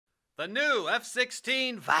The new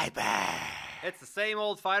F-16 Viper. It's the same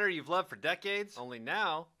old fighter you've loved for decades, only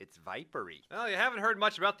now it's vipery. Well, you haven't heard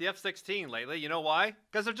much about the F-16 lately. You know why?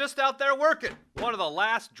 Because they're just out there working. One of the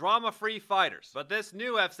last drama-free fighters. But this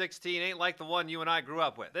new F-16 ain't like the one you and I grew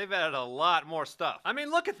up with. They've added a lot more stuff. I mean,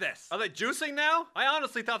 look at this. Are they juicing now? I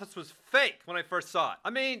honestly thought this was fake when I first saw it. I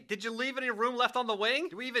mean, did you leave any room left on the wing?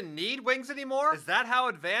 Do we even need wings anymore? Is that how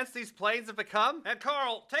advanced these planes have become? And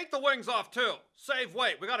Carl, take the wings off too. Save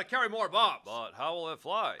weight. We gotta carry more bombs. But how will it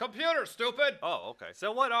fly? Computer, stupid! Oh, okay.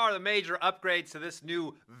 So what are the major upgrades to this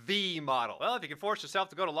new V model? Well, if you can force yourself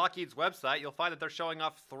to go to Lockheed's website, you'll find that they're showing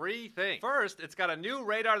off 3 things. First, it's got a new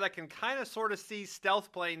radar that can kind of sort of see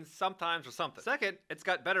stealth planes sometimes or something. Second, it's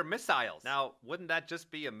got better missiles. Now, wouldn't that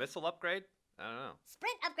just be a missile upgrade? I don't know.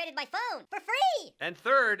 Sprint upgraded my phone for free! And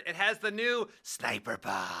third, it has the new Sniper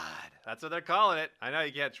Pod. That's what they're calling it. I know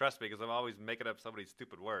you can't trust me because I'm always making up so many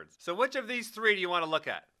stupid words. So which of these 3 do you want to look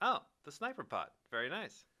at? Oh, the Sniper Pod. Very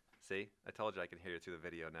nice. See? I told you I can hear you through the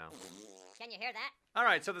video now. Can you hear that?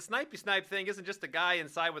 Alright, so the snipey snipe thing isn't just a guy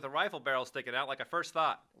inside with a rifle barrel sticking out like I first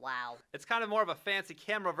thought. Wow. It's kind of more of a fancy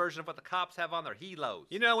camera version of what the cops have on their helos.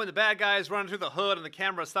 You know when the bad guys run through the hood and the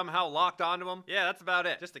camera is somehow locked onto them? Yeah, that's about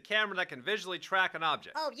it. Just a camera that can visually track an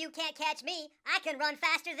object. Oh, you can't catch me. I can run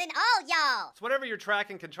faster than all y'all. So whatever you're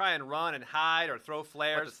tracking can try and run and hide or throw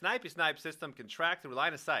flares. But the snipey snipe system can track through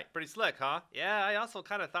line of sight. Pretty slick, huh? Yeah, I also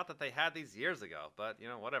kind of thought that they had these years ago, but you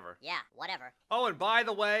know, whatever. Yeah, whatever. Oh, and by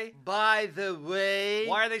the way,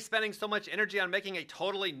 why are they spending so much energy on making a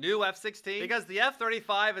totally new F-16? Because the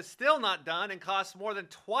F-35 is still not done and costs more than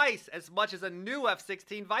twice as much as a new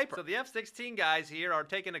F-16 Viper. So the F-16 guys here are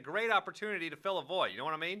taking a great opportunity to fill a void, you know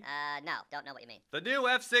what I mean? No, don't know what you mean. The new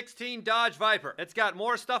F-16 Dodge Viper. It's got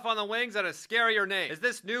more stuff on the wings and a scarier name. Is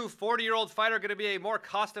this new 40-year-old fighter going to be a more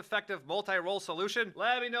cost-effective multi-role solution?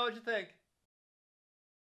 Let me know what you think.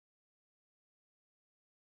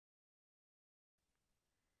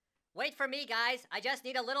 Wait for me, guys. I just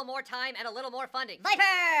need a little more time and a little more funding. Viper!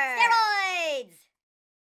 Steroids!